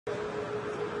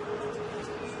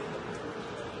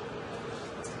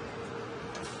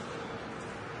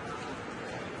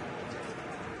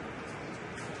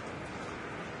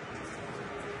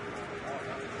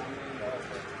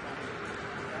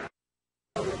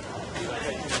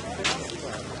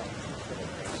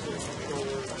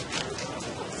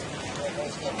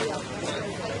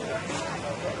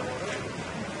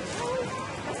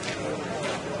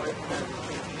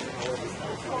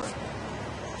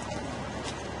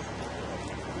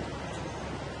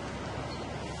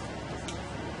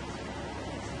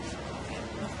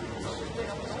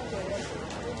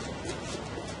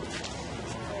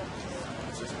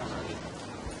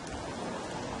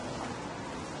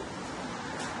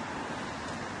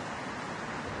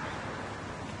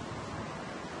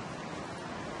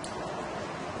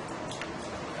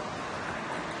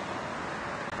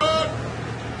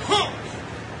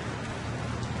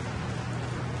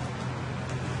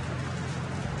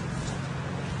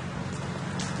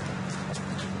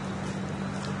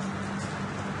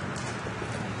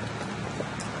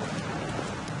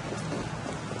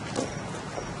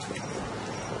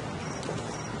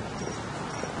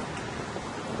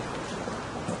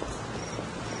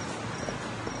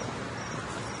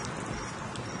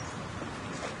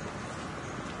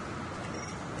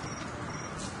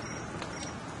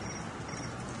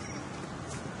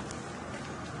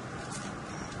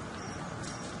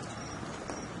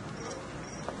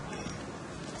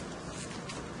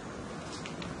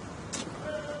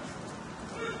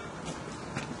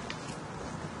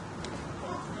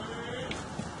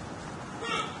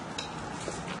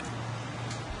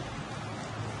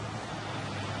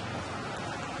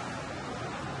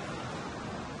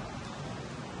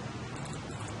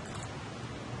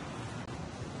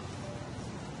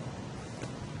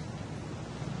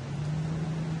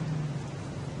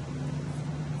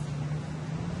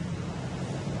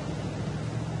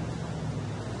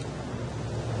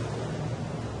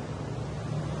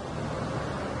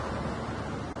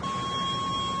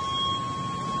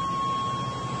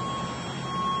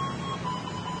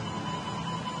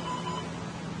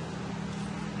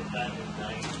time is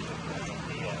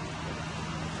 9:59 p.m.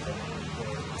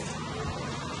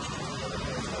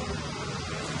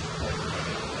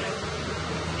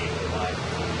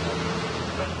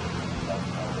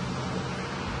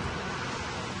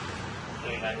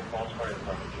 The Niagara Falls Fire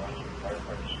Department joins with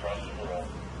firefighters across the world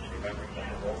in remembering the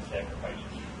heroic sacrifices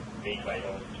made by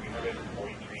those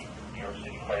 343 New York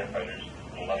City firefighters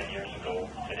 11 years ago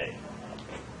today.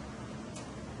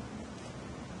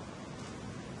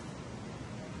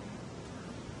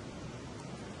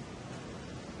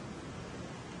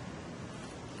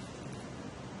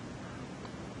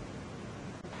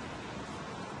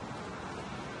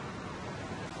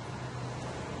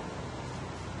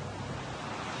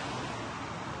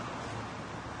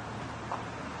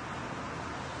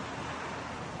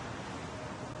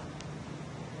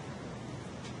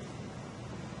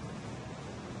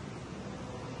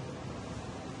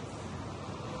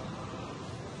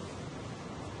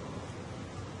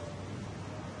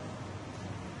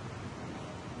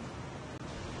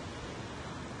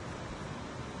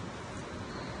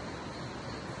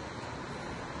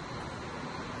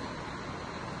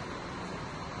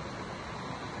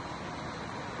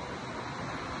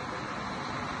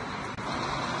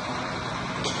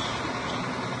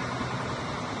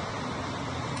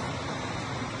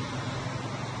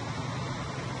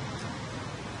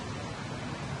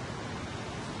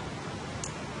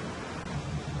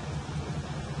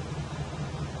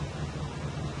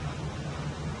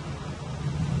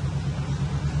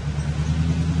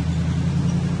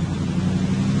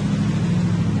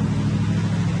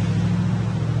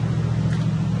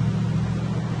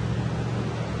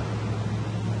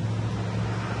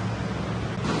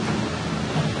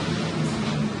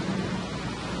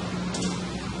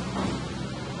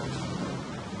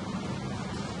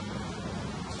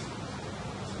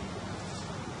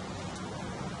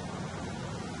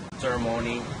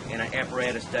 Ceremony and an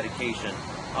apparatus dedication.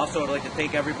 Also, I'd like to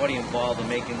thank everybody involved in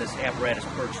making this apparatus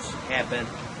purchase happen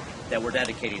that we're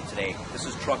dedicating today. This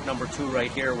is truck number 2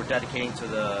 right here. We're dedicating to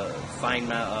the fine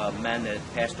men that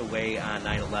passed away on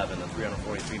 9/11, the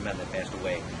 343 men that passed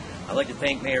away. I'd like to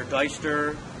thank Mayor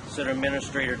Dyster, City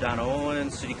Administrator Donna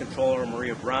Owens, City Controller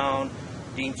Maria Brown,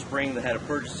 Dean Spring, the head of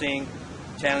purchasing,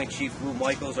 Battalion Chief Lou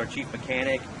Michaels, our chief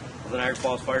mechanic of the Niagara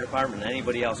Falls Fire Department, and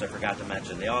anybody else I forgot to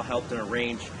mention. They all helped and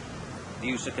arrange the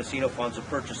use of casino funds to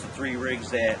purchase the 3 rigs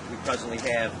that we presently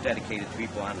have dedicated to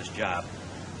people on this job.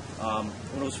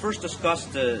 When it was first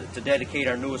discussed to dedicate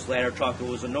our newest ladder truck, it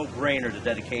was a no-brainer to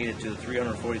dedicate it to the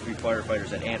 343 firefighters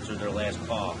that answered their last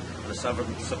call on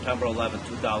September 11,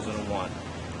 2001.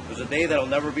 It was a day that will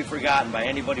never be forgotten by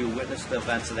anybody who witnessed the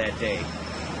events of that day.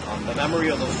 The memory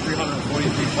of those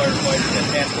 343 firefighters that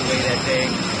passed away that day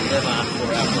will live on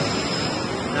forever.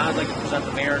 Now I'd like to present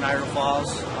the Mayor of Niagara Falls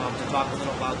to talk a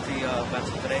little about the events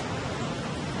of today.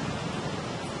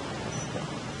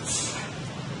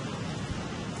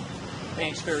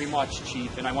 Thanks very much,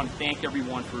 Chief, and I want to thank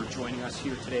everyone for joining us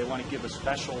here today. I want to give a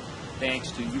special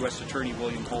thanks to U.S. Attorney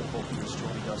William Hopel, who has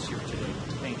joined us here today.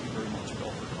 Thank you very much,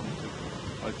 Bill, for coming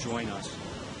to join us.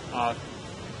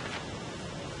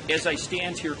 As I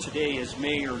stand here today as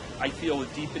mayor, I feel a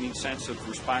deepening sense of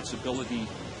responsibility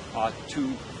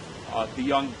to the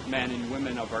young men and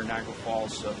women of our Niagara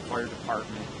Falls Fire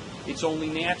Department. It's only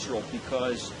natural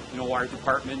because, our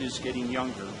department is getting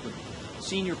younger. The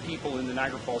senior people in the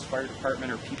Niagara Falls Fire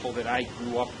Department are people that I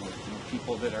grew up with,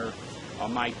 people that are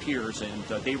my peers, and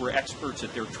they were experts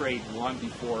at their trade long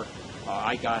before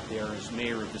I got there as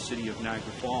mayor of the city of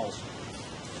Niagara Falls.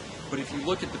 But if you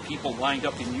look at the people lined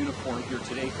up in uniform here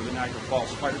today for the Niagara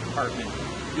Falls Fire Department,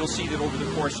 you'll see that over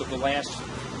the course of the last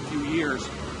few years,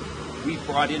 we've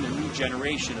brought in a new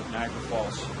generation of Niagara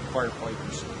Falls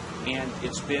firefighters. And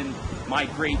it's been my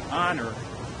great honor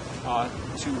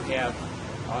to have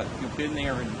been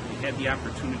there and had the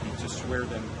opportunity to swear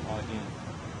them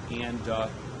in. And,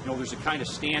 there's a kind of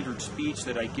standard speech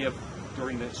that I give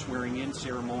during the swearing-in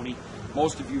ceremony.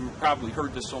 Most of you have probably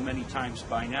heard this so many times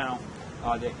by now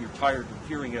that you're tired of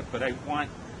hearing it, but I want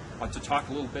to talk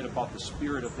a little bit about the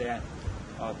spirit of that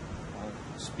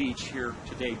speech here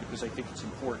today, because I think it's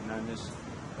important on this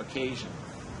occasion.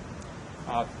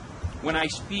 When I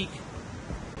speak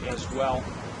as well,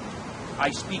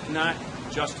 I speak not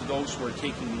just to those who are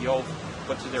taking the oath,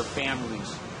 but to their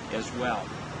families as well.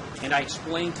 And I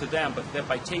explain to them that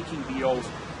by taking the oath,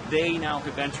 they now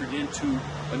have entered into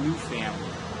a new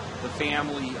family, the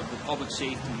family of the public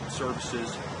safety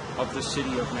services of the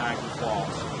city of Niagara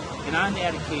Falls. And on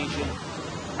that occasion,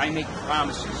 I make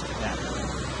promises to them.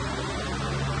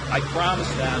 I promise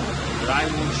them that I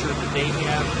will ensure that they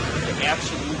have the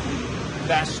absolutely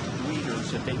best leaders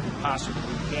experience that they could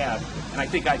possibly have, and I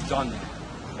think I've done that.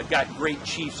 I've got great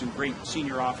chiefs and great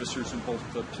senior officers in both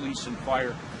the police and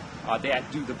fire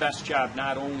that do the best job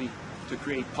not only to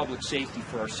create public safety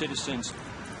for our citizens,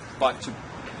 but to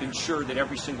ensure that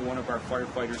every single one of our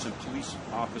firefighters and police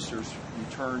officers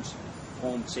returns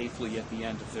home safely at the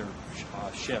end of their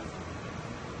shift.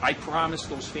 I promise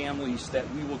those families that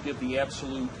we will give the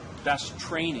absolute best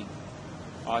training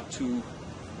to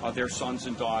their sons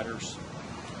and daughters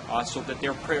so that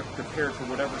they're prepared for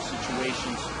whatever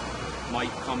situations might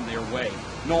come their way,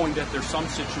 knowing that there's some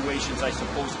situations, I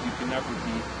suppose, that you can never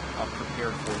be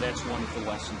prepared for. That's one of the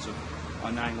lessons of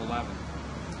 9/11.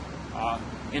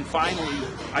 And finally,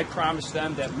 I promise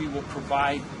them that we will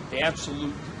provide the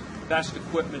absolute best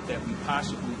equipment that we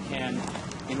possibly can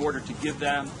in order to give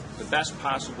them the best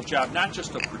possible job, not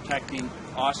just of protecting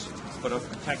us, but of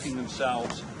protecting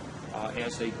themselves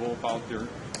as they go about their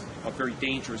very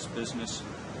dangerous business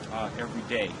every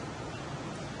day.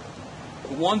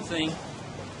 The one thing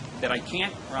that I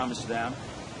can't promise them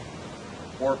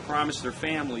or promise their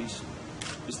families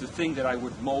is the thing that I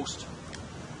would most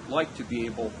like to be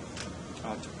able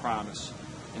to promise,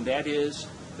 and that is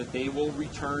that they will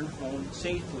return home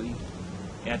safely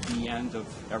at the end of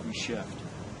every shift.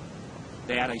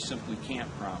 That I simply can't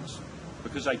promise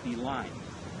because I'd be lying.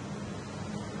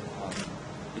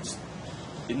 It's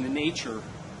in the nature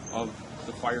of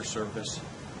the fire service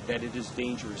that it is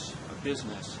dangerous a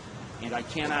business. And I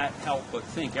cannot help but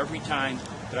think every time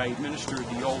that I administer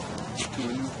the oath to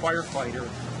a new firefighter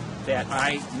that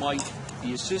I might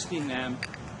be assisting them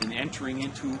in entering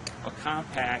into a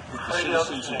compact with the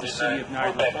citizens of the city of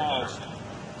Niagara Falls,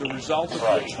 the result of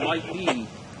which might be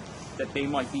that they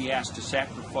might be asked to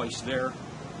sacrifice their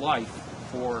life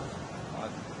for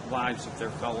lives of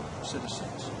their fellow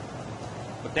citizens.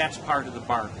 But that's part of the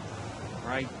bargain,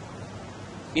 right?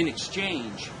 In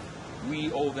exchange,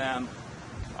 we owe them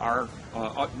our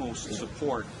utmost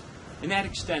support. And that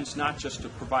extends not just to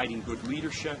providing good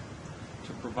leadership,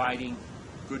 to providing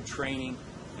good training,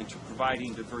 and to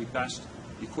providing the very best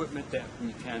equipment that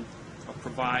we can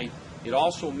provide. It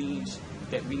also means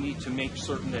that we need to make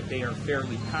certain that they are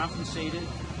fairly compensated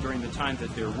during the time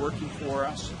that they're working for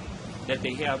us, that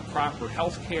they have proper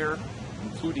health care,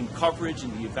 including coverage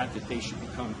in the event that they should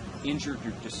become injured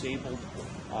or disabled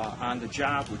on the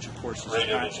job, which of course is a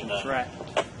constant threat,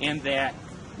 and that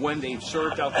when they've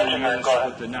served out their years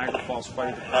with the Niagara Falls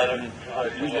Fire Department,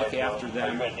 we look after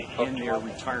them in their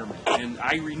retirement. And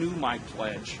I renew my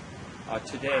pledge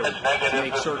today to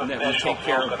make certain that we take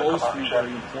care of those three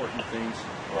very important things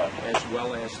as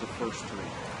well as the first three.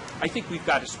 I think we've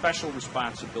got a special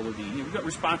responsibility. We've got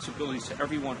responsibilities to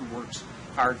everyone who works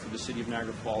hard for the city of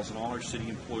Niagara Falls, and all our city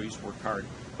employees work hard.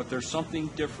 But there's something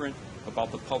different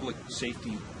about the public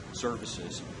safety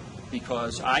services,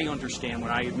 because I understand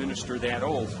when I administer that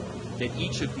oath that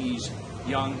each of these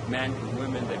young men and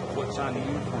women that puts on the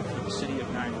uniform for the city of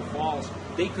Niagara Falls,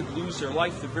 they could lose their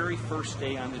life the very first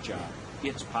day on the job.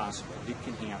 It's possible. It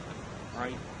can happen,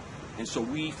 right? And so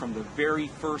we, from the very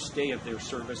first day of their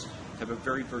service, have a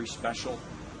very, very special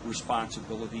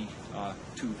responsibility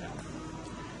to them.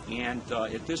 And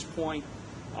at this point,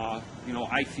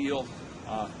 I feel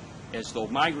as though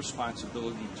my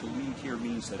responsibility to lead here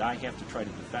means that I have to try to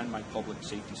defend my public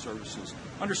safety services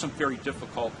under some very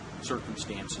difficult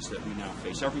circumstances that we now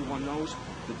face. Everyone knows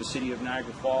that the city of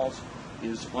Niagara Falls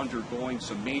is undergoing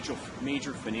some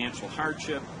major financial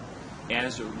hardship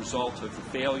as a result of the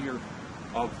failure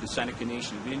of the Seneca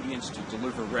Nation of Indians to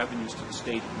deliver revenues to the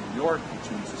state of New York,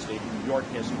 which means the state of New York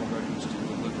has no revenues to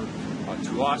deliver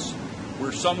to us.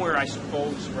 We're somewhere, I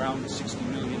suppose, around $60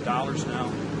 million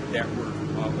now that we're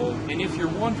owed. And if you're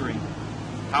wondering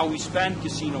how we spend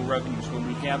casino revenues when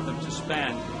we have them to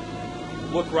spend,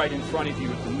 look right in front of you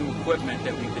at the new equipment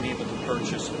that we've been able to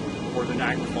purchase for the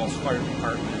Niagara Falls Fire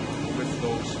Department with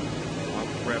those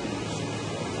revenues.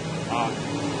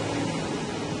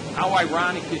 How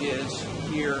ironic it is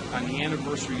here on the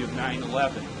anniversary of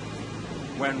 9/11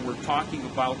 when we're talking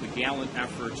about the gallant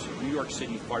efforts of New York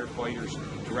City firefighters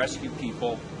to rescue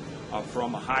people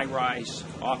from a high-rise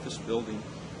office building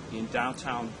in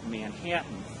downtown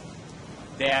Manhattan,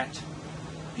 that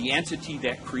the entity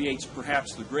that creates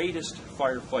perhaps the greatest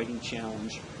firefighting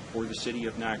challenge for the city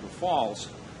of Niagara Falls,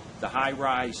 the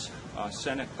high-rise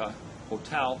Seneca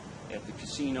Hotel at the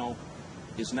casino,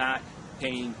 is not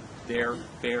paying their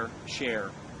fair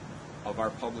share of our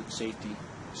public safety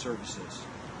services.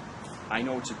 I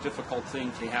know it's a difficult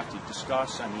thing to have to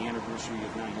discuss on the anniversary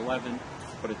of 9/11,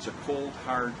 but it's a cold,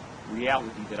 hard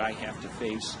reality that I have to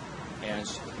face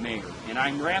as mayor. And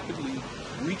I'm rapidly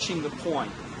reaching the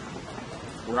point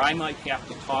where I might have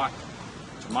to talk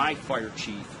to my fire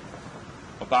chief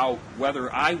about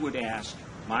whether I would ask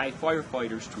my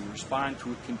firefighters to respond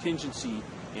to a contingency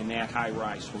in that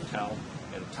high-rise hotel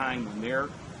at a time when they're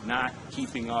not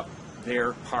keeping up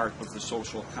their part of the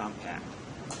social compact.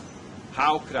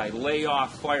 How could I lay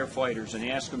off firefighters and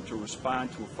ask them to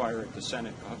respond to a fire at the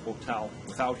Senate Hotel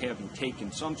without having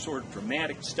taken some sort of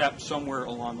dramatic step somewhere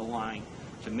along the line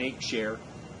to make sure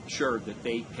that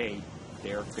they pay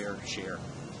their fair share?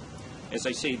 As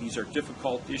I say, these are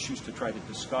difficult issues to try to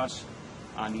discuss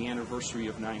on the anniversary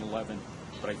of 9/11,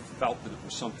 but I felt that it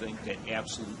was something that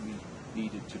absolutely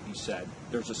needed to be said.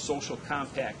 There's a social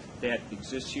compact that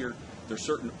exists here. There's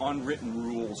certain unwritten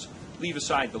rules. Leave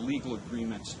aside the legal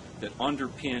agreements that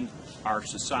underpin our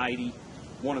society.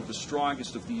 One of the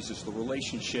strongest of these is the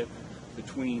relationship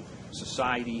between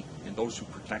society and those who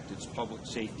protect its public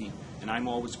safety, and I'm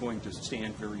always going to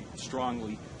stand very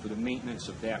strongly for the maintenance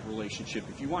of that relationship.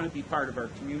 If you want to be part of our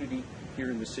community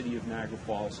here in the city of Niagara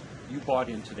Falls, you bought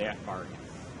into that bargain.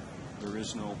 There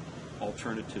is no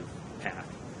alternative path.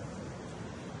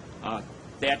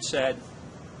 That said,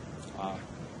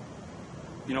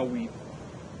 we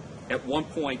at one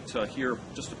point here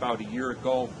just about a year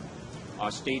ago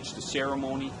staged a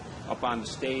ceremony up on the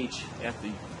stage at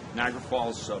the Niagara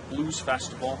Falls Blues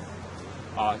Festival.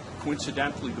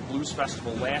 Coincidentally, the Blues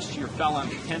Festival last year fell on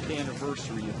the 10th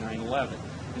anniversary of 9/11.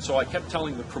 And so I kept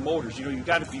telling the promoters, you've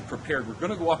got to be prepared. We're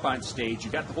going to go up on stage.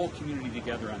 You've got the whole community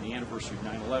together on the anniversary of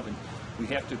 9/11. We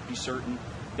have to be certain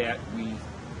that we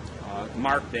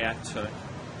mark that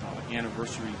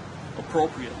anniversary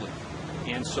appropriately.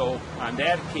 And so on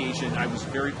that occasion, I was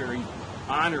very, very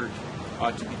honored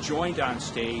to be joined on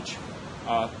stage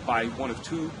by one of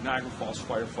two Niagara Falls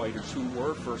firefighters who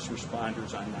were first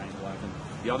responders on 9/11,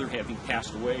 the other having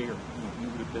passed away, or he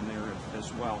would have been there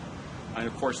as well. And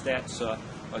of course, that's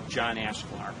John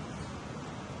Ashklar,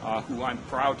 who I'm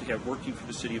proud to have working for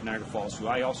the city of Niagara Falls, who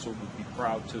I also would be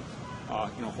proud to,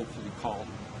 hopefully call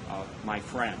my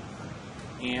friend.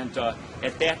 And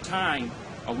at that time,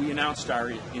 we announced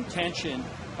our intention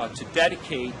to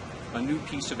dedicate a new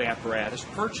piece of apparatus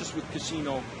purchased with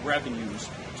casino revenues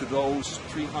to those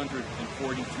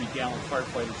 343 gallant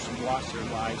firefighters who lost their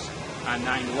lives on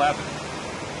 9/11.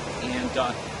 And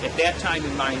at that time,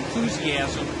 in my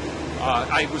enthusiasm,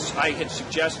 I had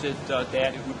suggested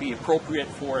that it would be appropriate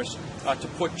for us to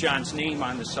put John's name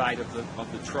on the side of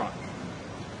the truck.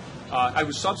 I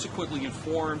was subsequently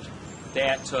informed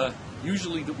that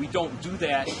usually that we don't do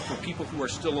that for people who are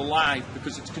still alive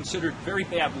because it's considered very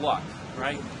bad luck,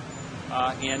 right?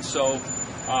 And so,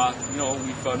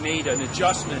 we've made an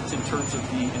adjustment in terms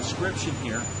of the inscription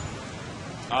here.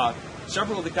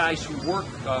 Several of the guys who work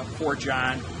for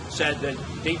John said that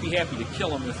they'd be happy to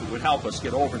kill him if it would help us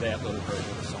get over that little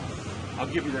hurdle. So I'll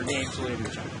give you their names later,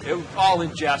 John. It was all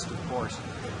in jest, of course.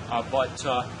 But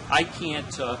I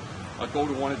can't go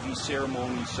to one of these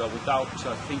ceremonies without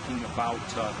thinking about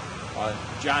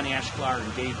John Ashklar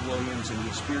and Dave Williams and the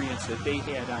experience that they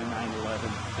had on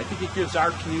 9/11. I think it gives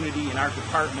our community and our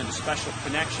department a special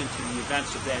connection to the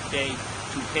events of that day,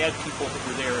 to have had people that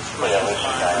were there as first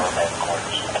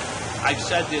responders. I've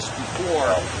said this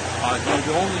before,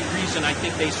 the only reason I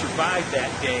think they survived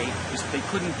that day is they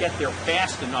couldn't get there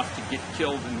fast enough to get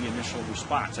killed in the initial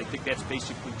response. I think that's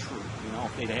basically true.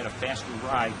 If they'd had a faster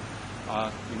ride,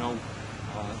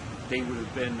 they would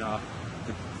have been the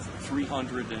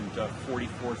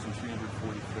 344th and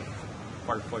 345th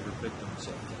firefighter victims.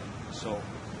 So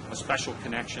a special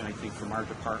connection, I think, from our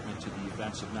department to the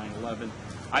events of 9/11.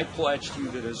 I pledge to you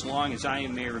that as long as I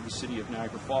am mayor of the city of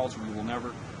Niagara Falls, we will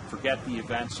never forget the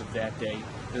events of that day.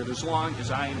 That as long as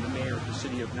I am the mayor of the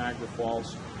city of Niagara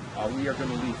Falls, we are going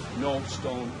to leave no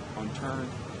stone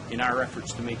unturned in our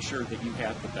efforts to make sure that you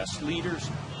have the best leaders,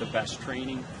 the best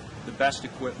training, the best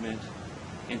equipment,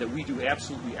 and that we do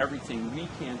absolutely everything we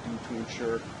can do to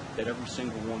ensure that every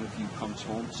single one of you comes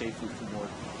home safely from work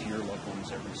to your loved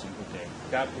ones every single day.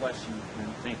 God bless you,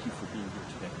 and thank you for being here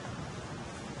today.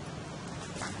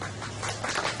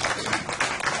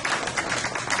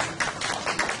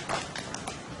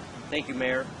 Thank you,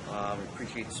 Mayor. We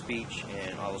appreciate the speech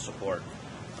and all the support.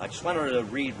 I just wanted to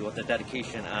read what the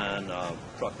dedication on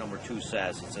truck number 2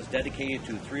 says. It says, dedicated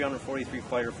to 343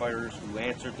 firefighters who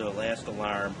answered the last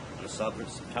alarm on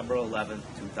September 11,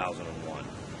 2001.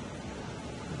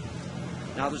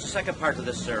 Now, there's a second part to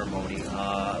this ceremony.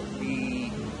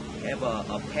 We have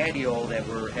a patio that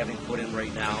we're having put in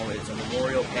right now. It's a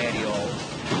memorial patio.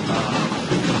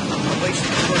 The place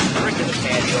to first drink in the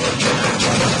patio is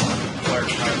fire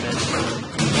department.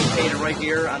 Located right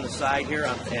here on the side here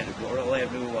at Laurel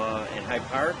Avenue and Hyde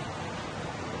Park.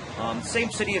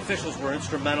 Same city officials were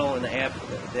instrumental in the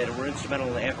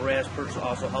apparatus purchase,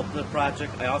 also helped in the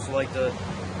project. I also like to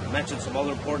mention some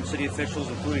other important city officials,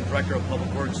 including Director of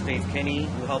Public Works Dave Kinney,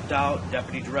 who helped out,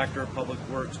 Deputy Director of Public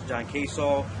Works John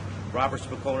Caso, Robert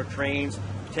Spicona Trains,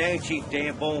 Battalion Chief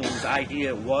Dan Bone, whose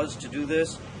idea was to do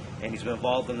this, and he's been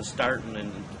involved in the start and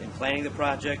in planning the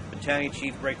project. Battalion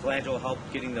Chief Greg Colangelo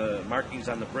helped getting the markings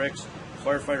on the bricks.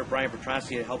 Firefighter Brian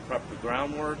Petronski helped prep the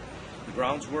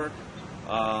grounds work.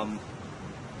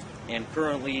 And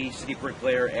currently, City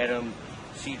Bricklayer Adam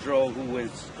Cedro, who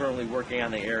is currently working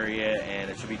on the area, and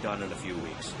it should be done in a few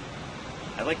weeks.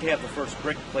 I'd like to have the first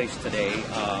brick placed today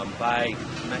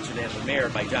mentioned as the mayor,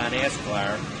 by John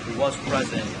Asklar, who was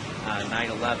present on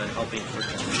 9/11, helping search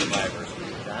for survivors.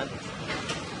 John?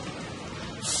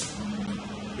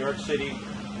 New York City,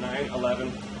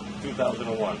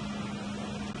 9/11/2001.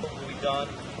 Will be done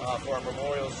for our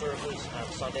memorial service on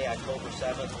Sunday, October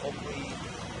 7th. Hopefully,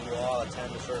 we will all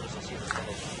attend the service and see the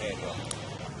finished manual.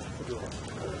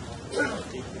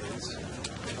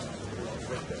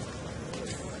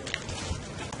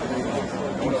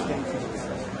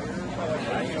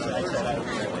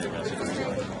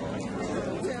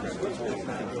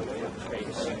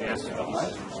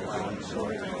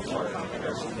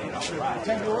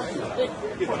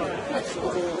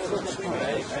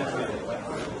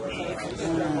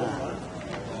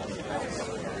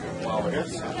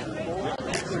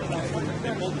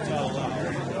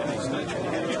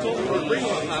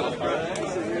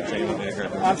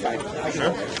 I'm fine.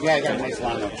 Sure? Yeah, I got a nice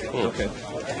long one. Okay.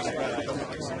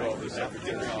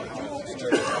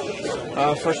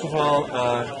 First of all,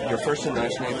 your first and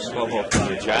last name spelled out.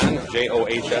 John, John,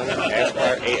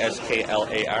 Asklar,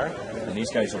 Asklar. And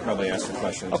these guys will probably ask the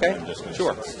questions. Okay, I'm just gonna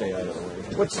sure. Stay out of the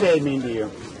way. What's today mean to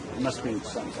you? It must mean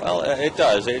something. Well, it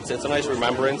does. It's a nice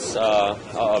remembrance of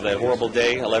that horrible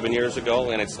day 11 years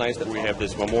ago, and it's nice that we have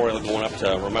this memorial going up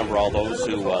to remember all those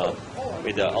who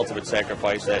made the ultimate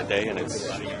sacrifice that day. And it's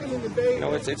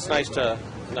it's nice to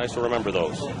remember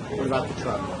those. What about the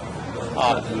truck?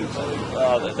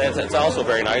 That's also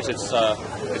very nice. It's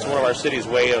one of our city's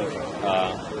way of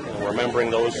remembering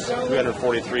those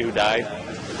 343 who died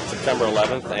September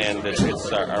 11th, and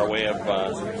it's our way of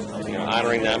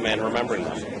honoring them and remembering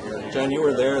them. John, you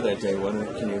were there that day.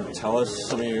 Can you tell us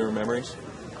some of your memories?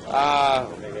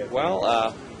 It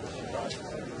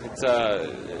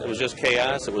was just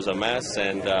chaos. It was a mess,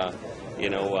 and I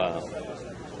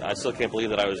still can't believe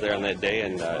that I was there on that day,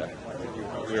 and it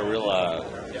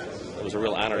was a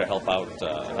real honor to help out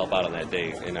on that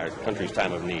day in our country's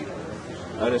time of need.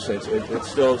 Honestly, it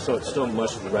still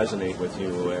must resonate with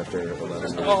you after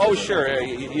 11 years. Oh, sure.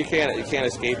 You can't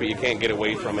escape it. You can't get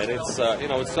away from it. It's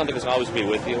it's something that's always be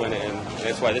with you, and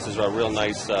that's why this is a real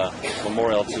nice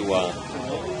memorial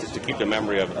to keep the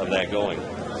memory of that going.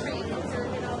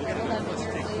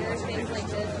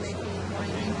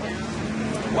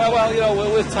 Well,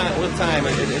 with time,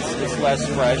 it's less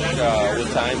fresh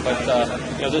with time.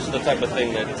 But this is the type of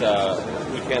thing that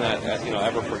we cannot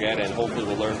ever forget, and hopefully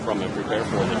we'll learn from and prepare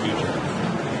for in the future.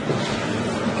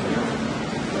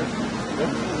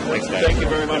 Thanks, guys. Thank you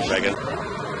very much, Megan. First,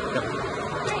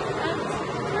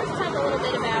 talk a little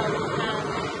bit about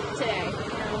today.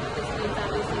 This means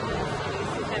obviously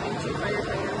having two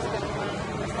firefighters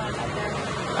respond out there.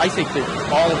 I think that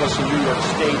all of us in New York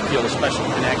State feel a special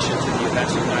connection to the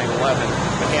events of 9/11,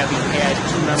 but having had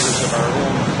two members of our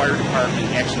own fire department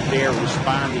actually there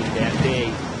responding that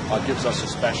day gives us a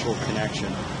special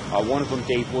connection. One of them,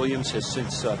 Dave Williams, has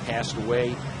since passed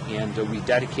away, and we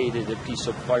dedicated a piece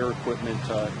of fire equipment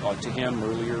to him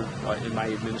earlier in my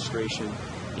administration.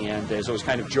 And as I was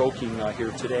kind of joking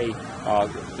here today,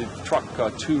 the truck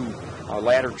 2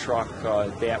 ladder truck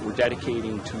that we're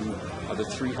dedicating to the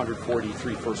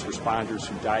 343 first responders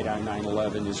who died on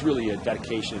 9/11 is really a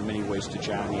dedication in many ways to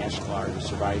John Asklar, the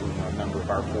surviving member of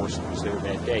our force that was there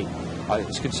that day.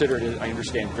 It's considered, I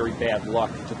understand, very bad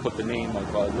luck to put the name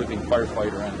of a living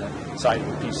firefighter on the side of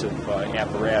a piece of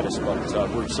apparatus, but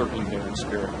we're certainly there in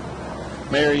spirit.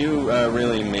 Mayor, you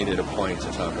really made it a point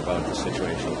to talk about the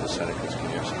situation with the Senecas. Can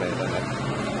you expand on that?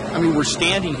 I mean, we're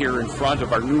standing here in front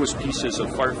of our newest pieces of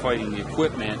firefighting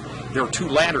equipment. There are 2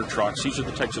 ladder trucks. These are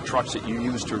the types of trucks that you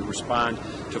use to respond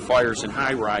to fires in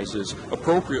high-rises.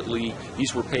 Appropriately,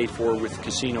 these were paid for with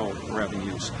casino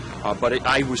revenues. But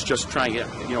I was just trying to,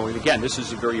 and again, this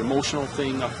is a very emotional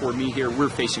thing for me here. We're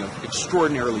facing an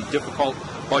extraordinarily difficult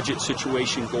budget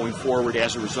situation going forward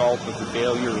as a result of the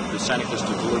failure of the Senecas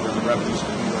to deliver the revenues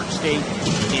to New York State.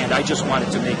 And I just wanted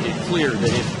to make it clear that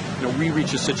if we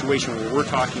reach a situation where we're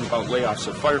talking about layoffs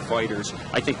of firefighters,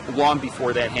 I think long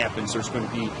before that happens, there's going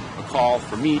to be a call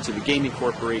from me to the gaming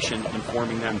corporation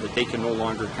informing them that they can no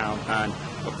longer count on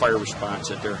a fire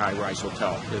response at their high-rise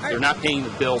hotel. If they're not paying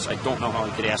the bills, I don't know how I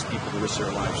could ask people to risk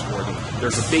their lives for them.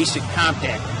 There's a basic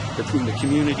compact between the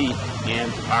community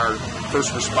and our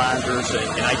first responders,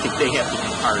 and I think they have to be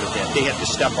part of that. They have to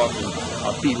step up and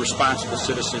be responsible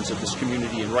citizens of this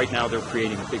community, and right now they're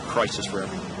creating a big crisis for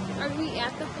everyone. Are we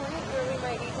at the point where we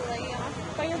might need to lay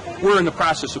off firefighters? We're in the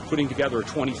process of putting together a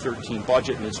 2013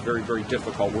 budget, and it's very, very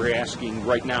difficult. We're asking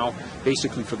right now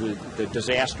basically for the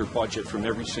disaster budget from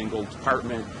every single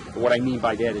department. What I mean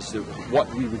by that is that what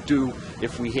we would do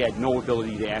if we had no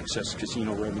ability to access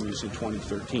casino revenues in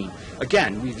 2013.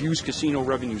 Again, we've used casino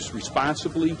revenues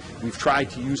responsibly. We've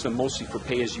tried to use them mostly for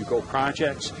pay-as-you-go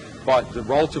projects, but the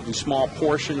relatively small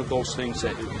portion of those things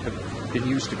that have been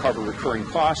used to cover recurring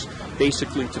costs,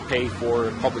 basically to pay for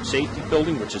a public safety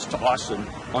building, which is to us an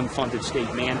unfunded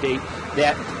state mandate,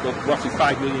 that roughly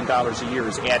 $5 million a year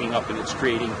is adding up, and it's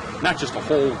creating not just a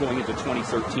hole going into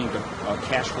 2013, but a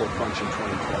cash flow crunch in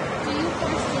 2012. Do you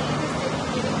foresee the city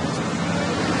getting this and if not, what's it going to mean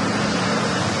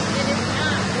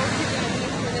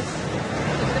for the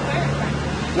fire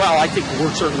department? Well, I think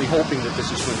we're certainly hoping that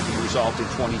this is going to be resolved in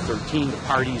 2013. The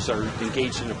parties are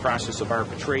engaged in the process of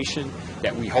arbitration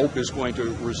that we hope is going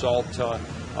to result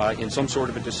in some sort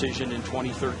of a decision in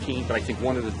 2013. But I think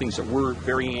one of the things that we're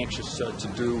very anxious to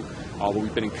do, although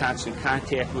we've been in constant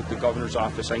contact with the governor's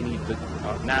office, I need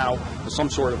now some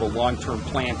sort of a long-term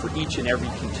plan for each and every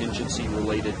contingency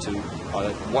related to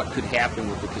what could happen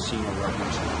with the casino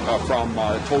revenues, from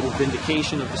total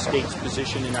vindication of the state's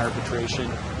position in arbitration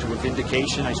to a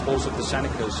vindication, I suppose, of the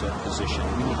Seneca's position.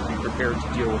 We need to be prepared to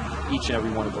deal with each and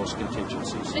every one of those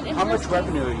contingencies. How much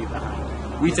revenue are you behind?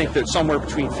 We think that somewhere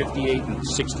between 58 and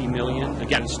 60 million.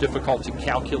 Again, it's difficult to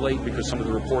calculate because some of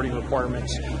the reporting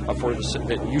requirements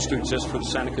that used to exist for the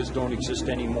Senecas don't exist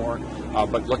anymore.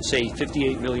 But let's say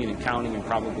 58 million and counting, and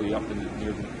probably up in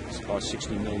near the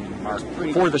 60 million mark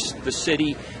for the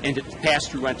city and its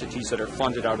pass-through entities that are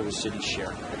funded out of the city's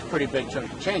share. It's a pretty big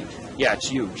chunk of change. Yeah, it's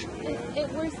huge.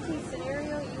 In worst case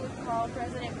scenario, you would call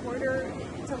President Porter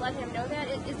to let him know that.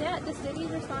 Is that the city's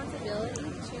responsibility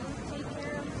to take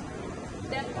care of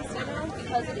that casino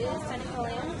because it is Seneca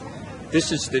land?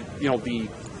 This is the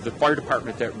fire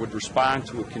department that would respond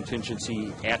to a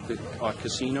contingency at the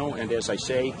casino, and as I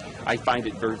say, I find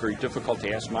it very, very difficult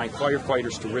to ask my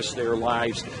firefighters to risk their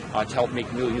lives to help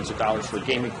make millions of dollars for a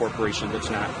gaming corporation that's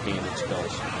not paying its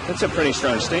bills. That's a pretty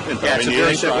strong statement, though. Yeah, I mean, do you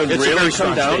think that would really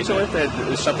come down to it,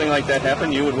 that something like that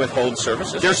happened, you would withhold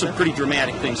services? There's some pretty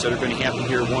dramatic things that are going to happen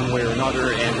here one way or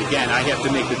another, and again, I have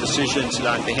to make the decisions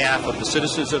on behalf of the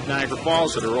citizens of Niagara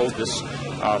Falls that are owed this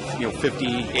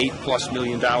 $58+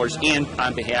 million, and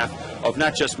on behalf of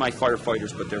not just my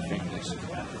firefighters, but their families.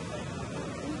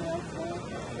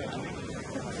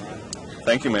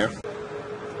 Thank you, Mayor.